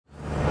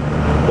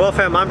Well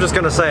fam, I'm just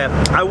gonna say it.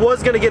 I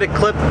was gonna get a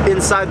clip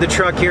inside the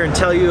truck here and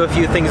tell you a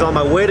few things on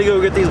my way to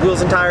go get these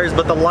wheels and tires,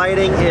 but the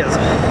lighting is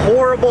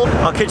horrible.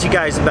 I'll catch you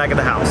guys back at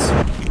the house.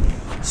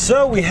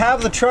 So we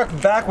have the truck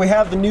back, we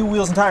have the new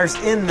wheels and tires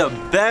in the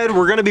bed.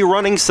 We're gonna be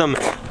running some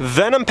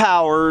Venom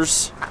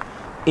Powers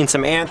in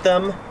some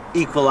Anthem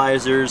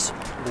equalizers.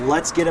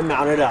 Let's get them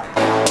mounted up.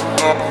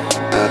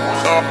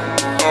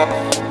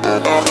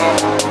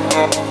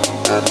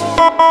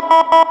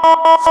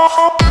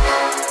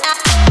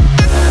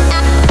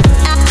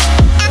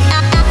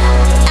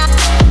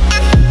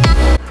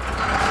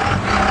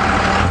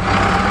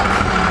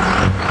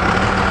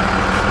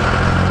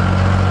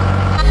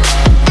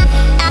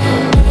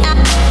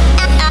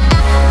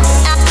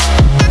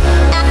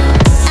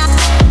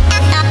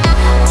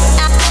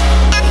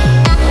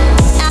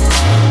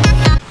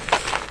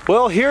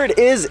 Well, here it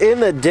is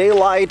in the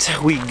daylight.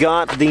 We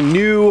got the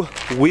new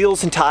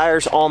wheels and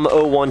tires on the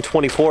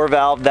 0124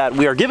 valve that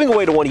we are giving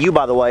away to one of you,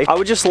 by the way. I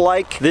would just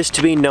like this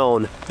to be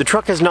known. The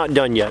truck is not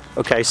done yet,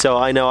 okay? So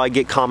I know I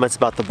get comments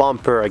about the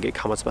bumper, I get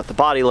comments about the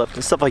body lift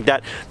and stuff like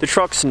that. The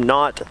truck's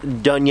not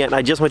done yet, and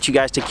I just want you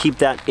guys to keep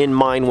that in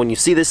mind when you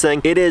see this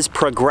thing. It is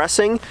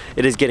progressing.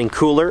 It is getting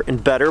cooler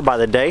and better by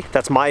the day.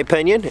 That's my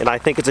opinion, and I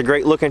think it's a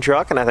great looking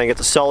truck, and I think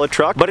it's a solid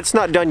truck, but it's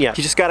not done yet.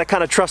 You just gotta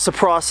kind of trust the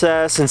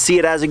process and see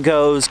it as it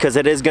goes, because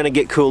it is gonna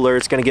get cooler,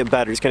 it's gonna get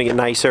better, it's gonna get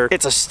nicer.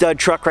 It's a stud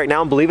truck right now,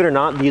 and believe it or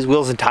not, these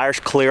wheels and tires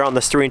clear on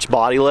this 3-inch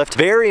body lift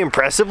very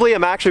impressively.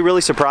 I'm actually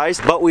really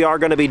surprised, but we are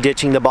gonna be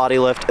ditching the body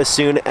lift as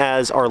soon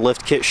as our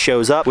lift kit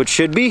shows up, which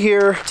should be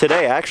here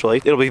today,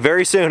 actually. It'll be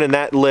very soon, and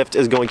that lift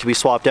is going to be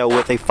swapped out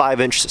with a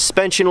 5-inch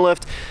suspension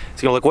lift.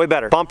 It's gonna look way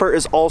better. Bumper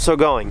is also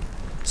going.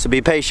 So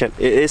be patient.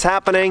 It is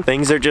happening.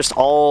 Things are just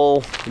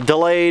all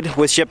delayed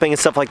with shipping and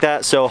stuff like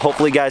that. So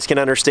hopefully you guys can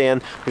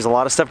understand. There's a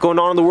lot of stuff going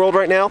on in the world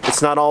right now.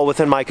 It's not all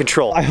within my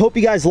control. I hope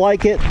you guys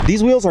like it.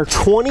 These wheels are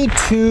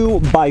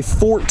 22 by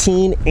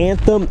 14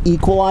 Anthem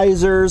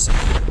equalizers.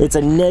 It's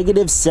a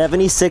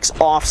 -76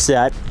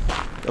 offset.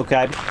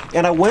 Okay.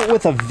 And I went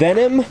with a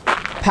Venom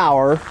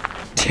Power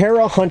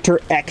Terra Hunter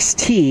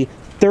XT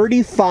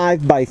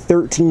 35 by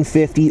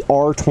 1350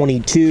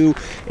 R22.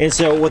 And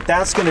so what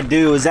that's gonna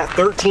do is that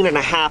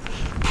 13.5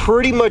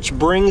 pretty much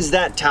brings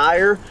that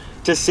tire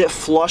to sit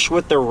flush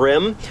with the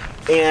rim.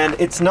 And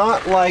it's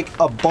not like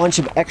a bunch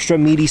of extra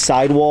meaty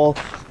sidewall,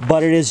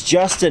 but it is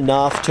just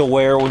enough to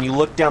where when you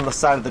look down the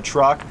side of the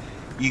truck,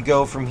 you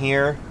go from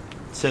here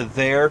to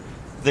there.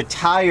 The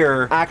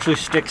tire actually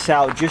sticks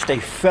out just a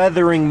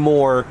feathering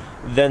more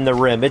than the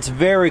rim. It's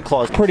very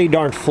close, pretty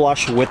darn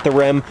flush with the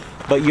rim,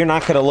 but you're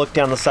not gonna look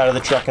down the side of the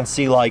truck and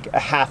see like a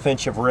 1/2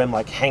 inch of rim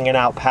like hanging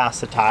out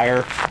past the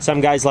tire.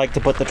 Some guys like to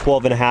put the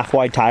 12.5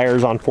 wide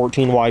tires on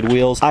 14 wide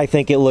wheels. I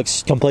think it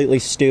looks completely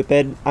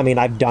stupid. I mean,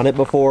 I've done it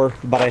before,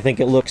 but I think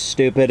it looks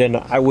stupid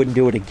and I wouldn't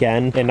do it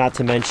again. And not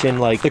to mention,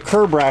 like, the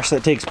curb rash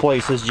that takes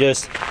place is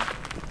just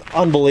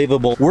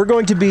unbelievable. We're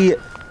going to be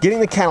getting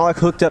the Cadillac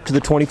hooked up to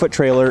the 20-foot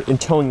trailer and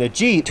towing the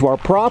Jeep to our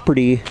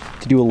property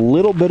to do a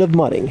little bit of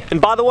mudding. And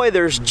by the way,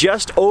 there's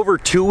just over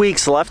 2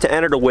 weeks left to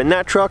enter to win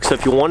that truck. So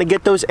if you want to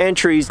get those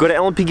entries, go to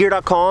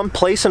lmpgear.com,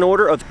 place an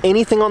order of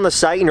anything on the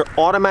site, and you're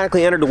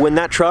automatically entered to win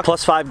that truck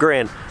plus $5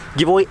 grand.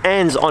 Giveaway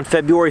ends on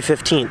February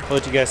 15th. I'll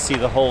let you guys see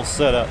the whole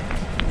setup.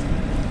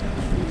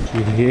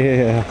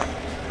 Yeah.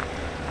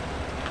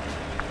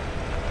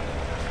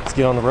 Let's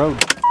get on the road.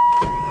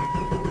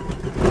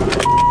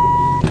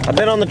 I've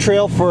been on the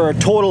trail for a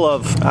total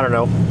of, I don't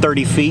know,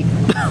 30 feet.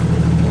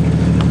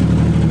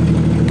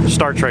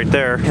 Starts right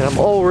there. And I'm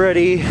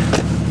already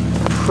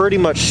pretty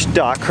much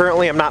stuck.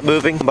 Currently I'm not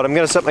moving, but I'm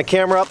gonna set my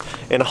camera up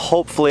and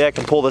hopefully I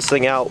can pull this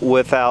thing out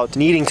without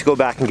needing to go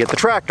back and get the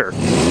tractor.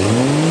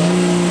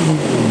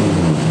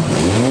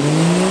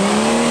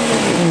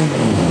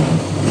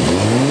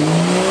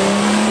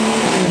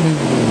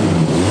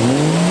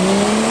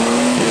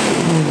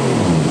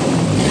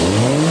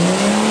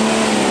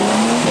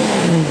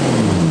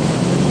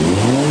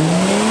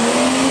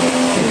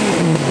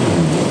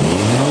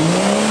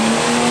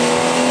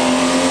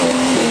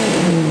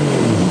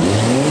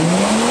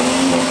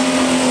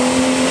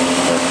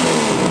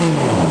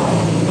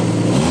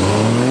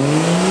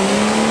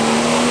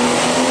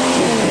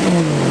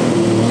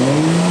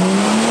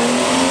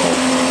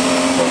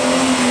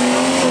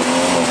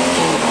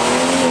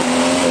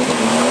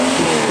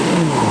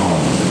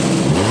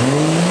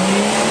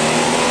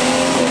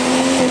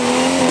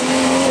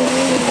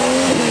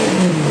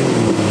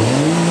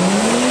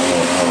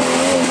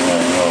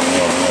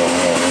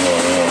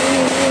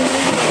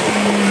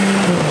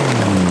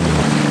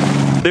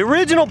 The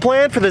original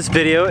plan for this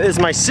video is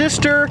my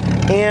sister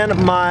and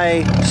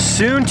my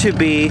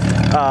soon-to-be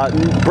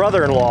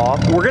brother-in-law.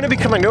 We're gonna be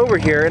coming over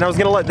here and I was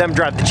gonna let them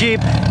drive the Jeep,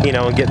 you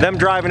know, and get them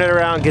driving it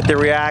around, get their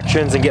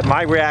reactions and get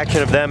my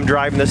reaction of them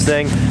driving this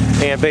thing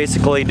and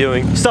basically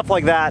doing stuff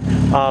like that.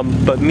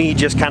 But me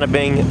just kind of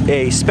being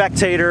a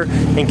spectator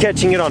and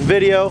catching it on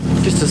video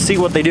just to see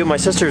what they do. My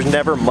sister's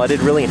never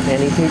mudded really in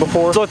anything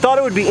before. So I thought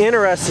it would be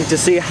interesting to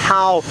see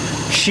how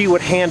she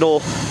would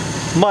handle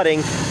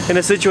mudding in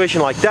a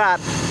situation like that,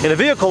 in a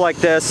vehicle like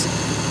this,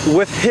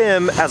 with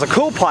him as a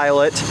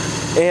co-pilot,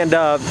 and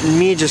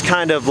me just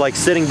kind of like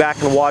sitting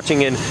back and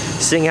watching and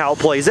seeing how it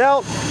plays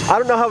out. I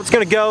don't know how it's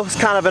gonna go. It's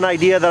kind of an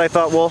idea that I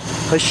thought, well,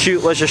 let's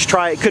shoot, let's just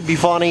try it. It could be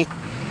funny.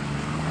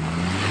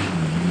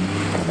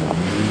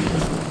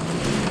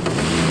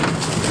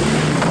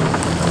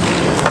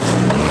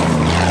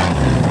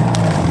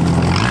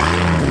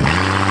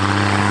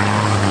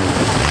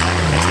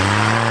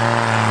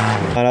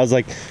 And I was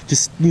like,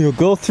 just, you know,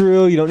 go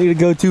through, you don't need to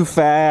go too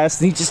fast.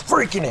 And he just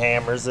freaking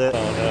hammers it.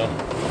 Oh no.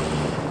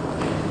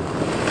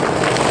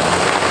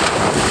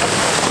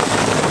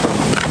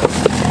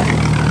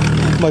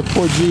 My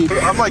poor Jeep.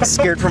 I'm like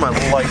scared for my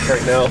life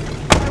right now.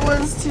 I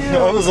was too.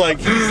 I was like,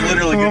 he's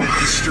literally gonna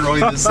destroy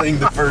this thing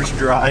the first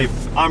drive.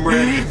 I'm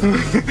ready.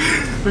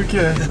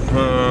 Okay.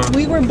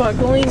 We were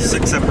buckling.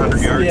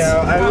 600-700 yards.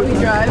 Yeah, how we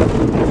drive.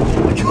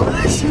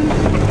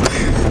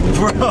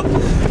 Bro,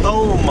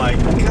 oh my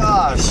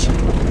gosh.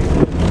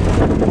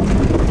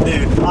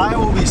 Dude, I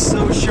will be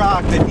so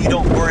shocked if you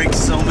don't break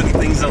so many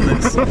things on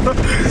this. Do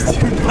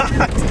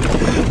not.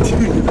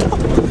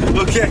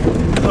 Okay,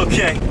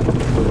 okay.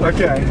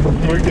 Okay,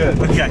 we're good.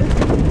 Okay.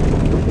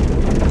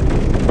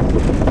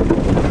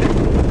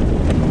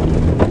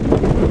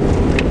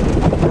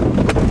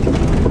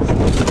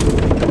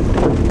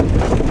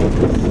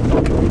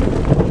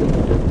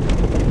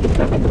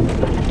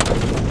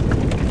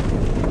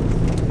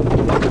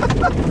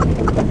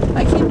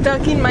 I keep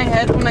ducking my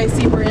head when I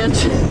see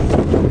branch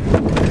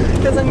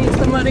because I'm used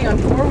to mudding on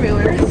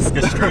four-wheelers.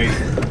 Get straight.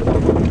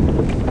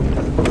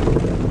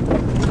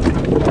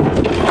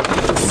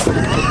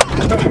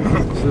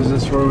 So is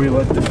this where we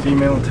let the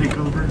female take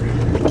over?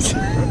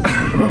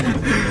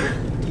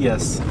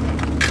 Yes.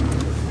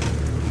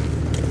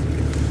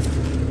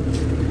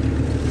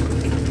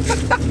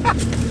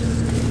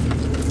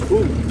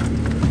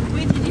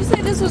 Wait, did you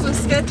say this was a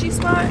sketchy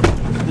spot?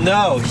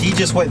 No, he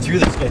just went through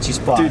the sketchy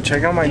spot. Dude,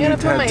 check out my You new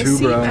gotta put my tattoo,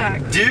 seat bro.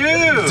 back.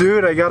 Dude!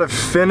 Dude, I got it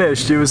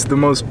finished. It was the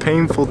most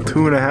painful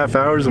 2.5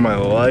 hours of my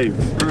life.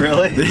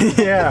 Really?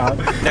 Yeah.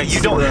 Now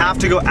you don't have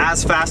to go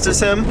as fast as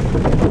him,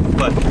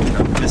 but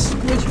just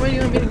Which way do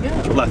you want me to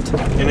go? left.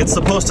 And it's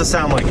supposed to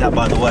sound like that,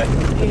 by the way.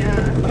 Yeah.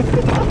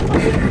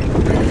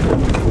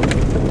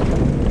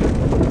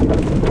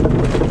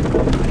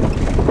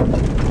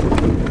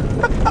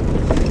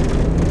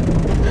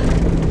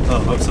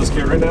 Oh, I'm so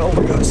scared right now. Oh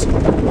my gosh.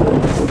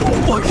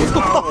 Oh my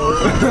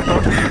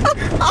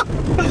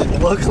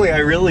god. Luckily, I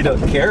really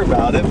don't care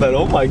about it, but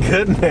oh my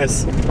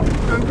goodness.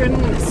 I'm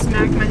gonna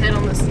smack my head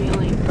on the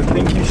ceiling. I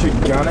think you should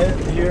gun it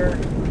here.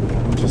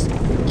 And just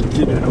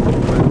get it over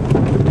with.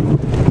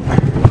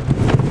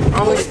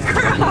 Oh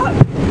crap!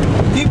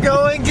 Keep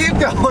going, keep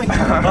going.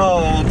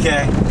 Oh,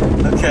 okay.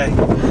 Okay.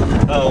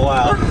 Oh,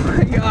 wow. Oh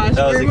my gosh,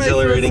 That was where am I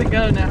exhilarating.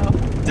 supposed to go now?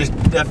 There's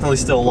definitely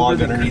still a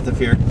log underneath of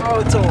here.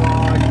 Oh, it's a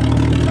log.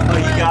 Oh,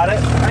 you got it?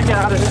 I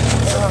got it.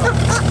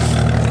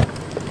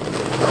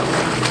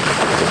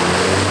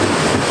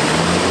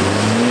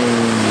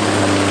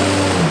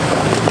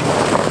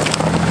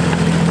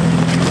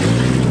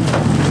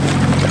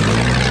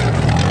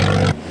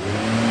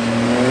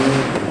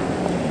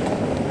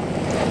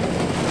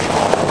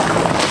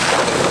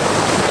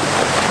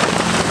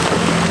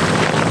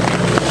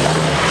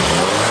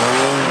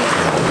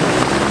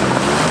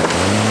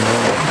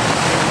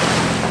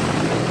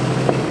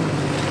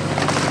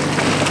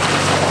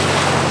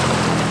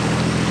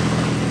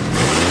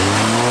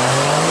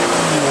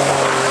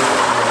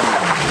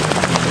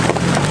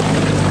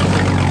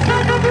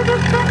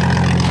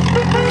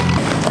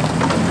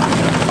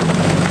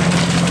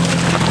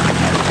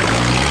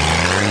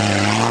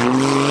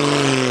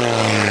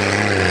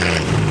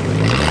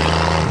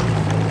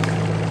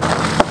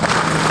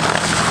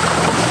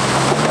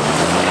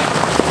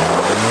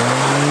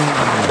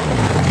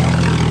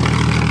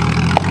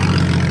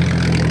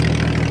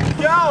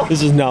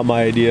 This is not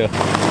my idea.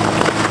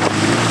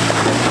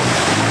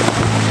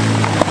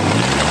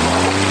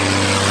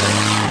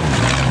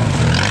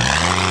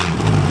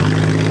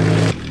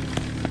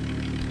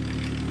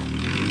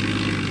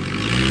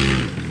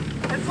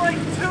 It's like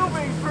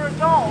tubing for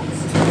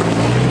adults.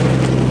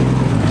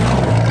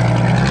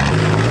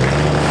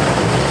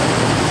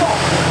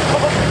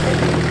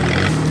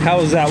 How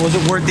was that? Was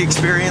it worth the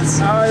experience?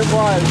 Oh, it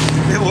was.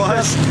 It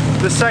was?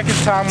 The second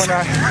time when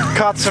I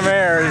caught some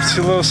air, it's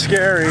a little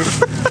scary.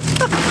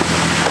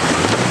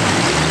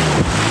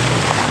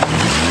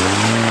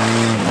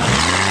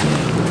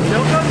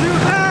 Don't go too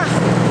fast!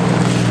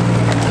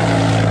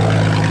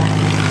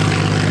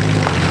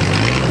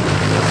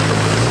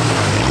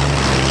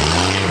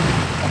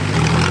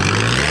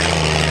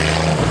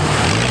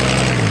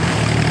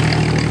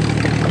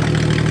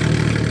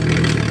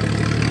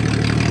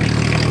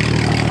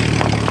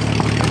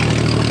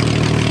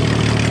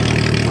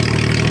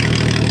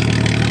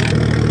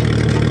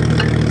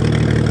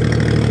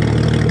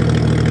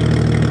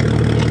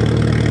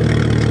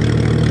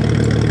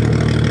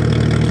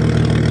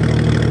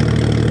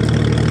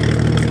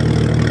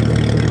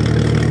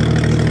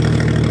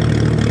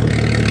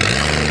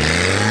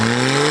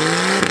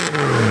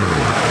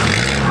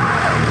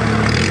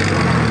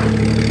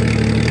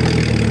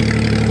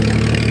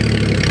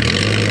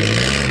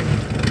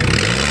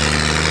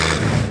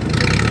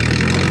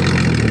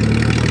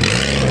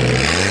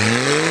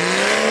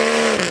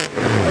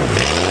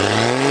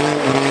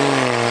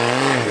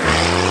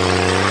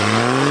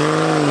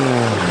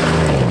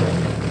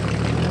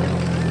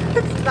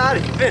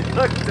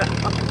 hooked up.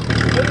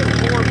 What is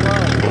 4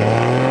 bucks?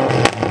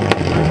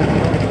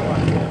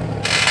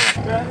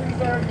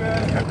 Batteries are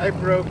good. I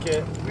broke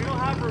it. We don't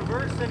have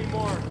reverse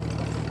anymore.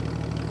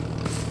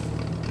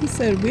 He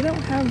said, we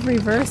don't have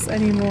reverse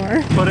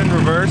anymore. Put in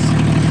reverse.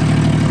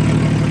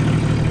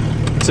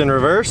 It's in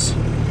reverse.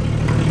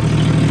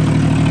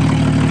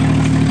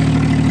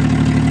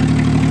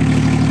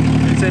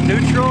 It's in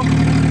neutral.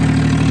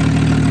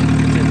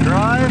 It's in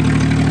drive.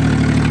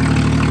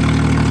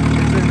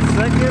 It's in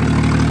second.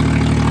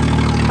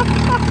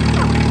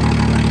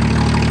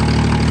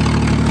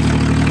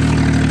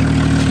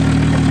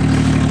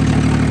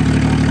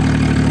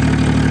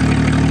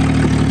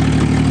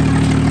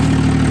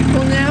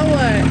 Well, now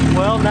what?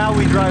 Well, now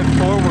we drive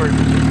forward.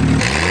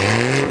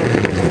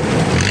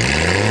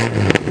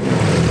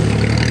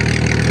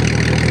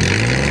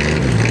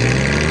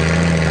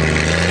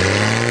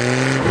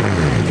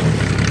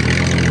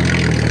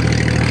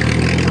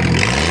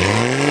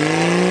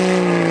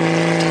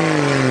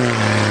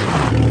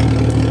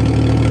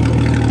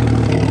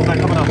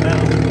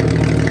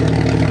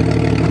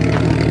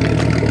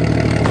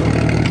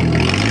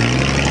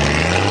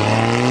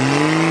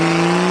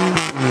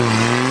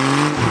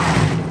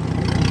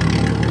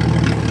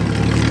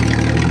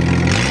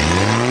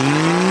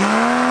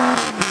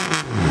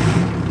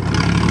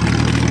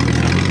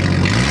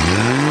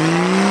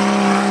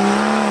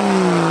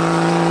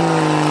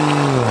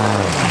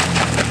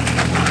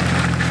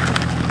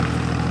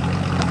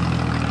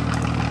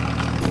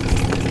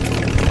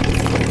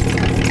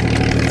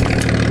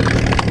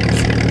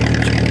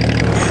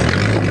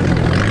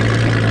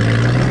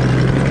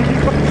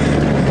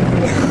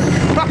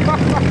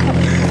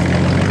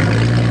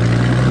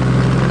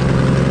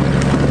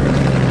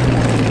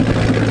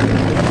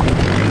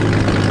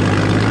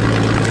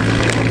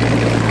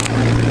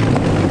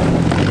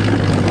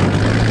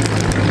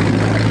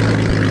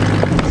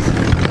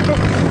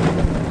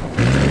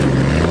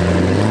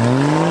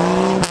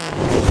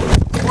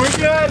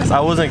 I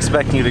wasn't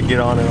expecting you to get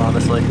on it,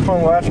 honestly.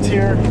 On left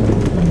here.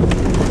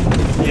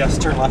 Yes,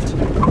 turn left.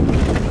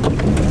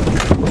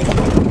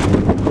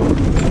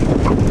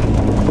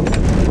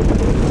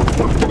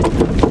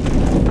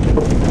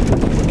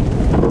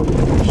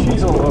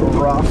 She's a little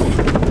rough.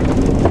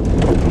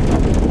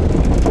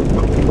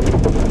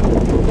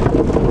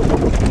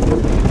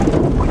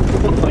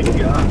 Oh my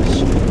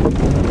gosh.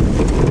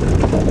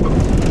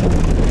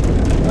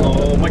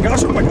 Oh my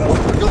gosh, oh my gosh,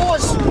 oh my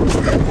gosh!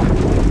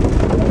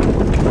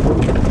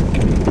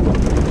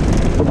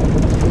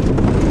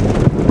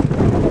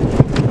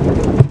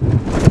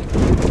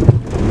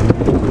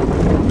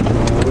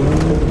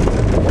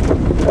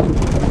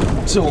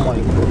 Oh my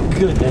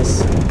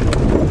goodness.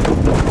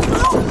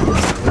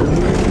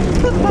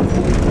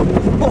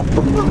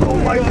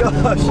 Oh my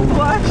gosh.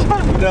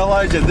 Now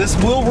Elijah,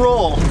 this will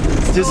roll.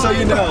 Just so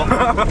you know.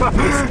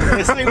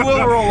 This thing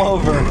will roll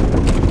over.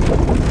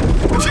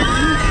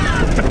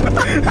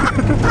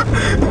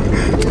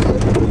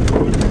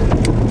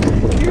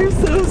 You're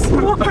so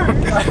smart. I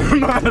don't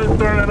know how to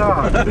turn it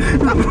off.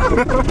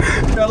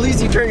 At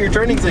least you turn your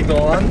turning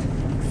signal on.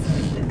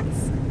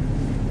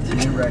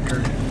 New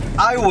record.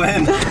 I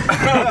win.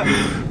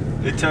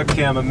 It took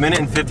him 1 minute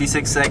and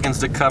 56 seconds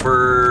to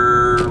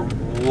cover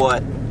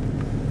what?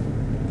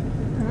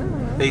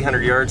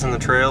 800 yards on the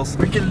trails.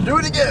 We can do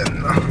it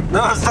again.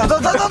 No,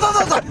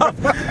 stop.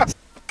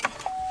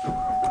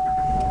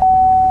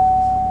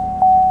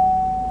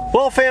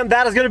 Well, fam,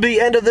 that is going to be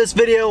the end of this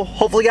video.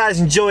 Hopefully, you guys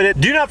enjoyed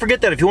it. Do not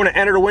forget that if you want to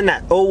enter to win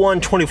that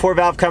 01 24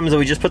 valve Cummins that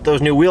we just put those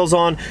new wheels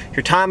on,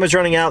 your time is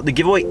running out. The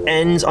giveaway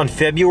ends on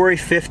February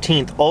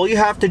 15th. All you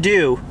have to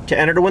do to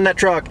enter to win that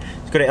truck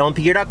is go to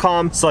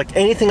lmpgear.com, select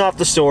anything off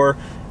the store,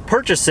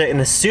 purchase it, and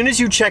as soon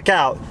as you check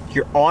out,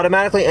 you're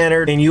automatically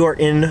entered and you are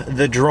in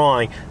the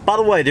drawing. By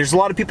the way, there's a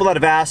lot of people that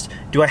have asked,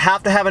 do I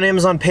have to have an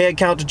Amazon Pay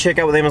account to check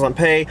out with Amazon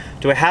Pay?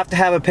 Do I have to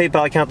have a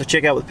PayPal account to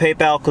check out with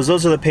PayPal? Because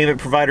those are the payment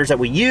providers that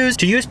we use.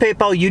 To use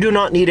PayPal, you do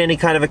not need any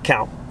kind of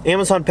account.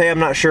 Amazon Pay, I'm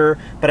not sure,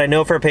 but I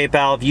know for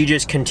PayPal, if you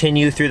just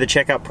continue through the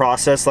checkout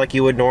process like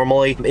you would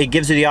normally, it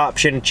gives you the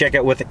option to check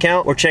out with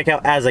account or check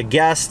out as a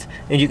guest,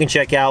 and you can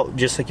check out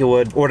just like you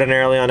would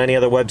ordinarily on any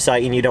other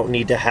website, and you don't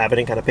need to have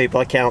any kind of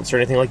PayPal accounts or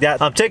anything like that.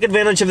 Take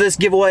advantage of this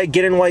giveaway,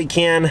 get in while you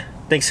can.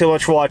 Thanks so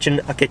much for watching.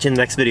 I'll catch you in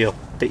the next video.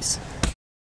 Peace.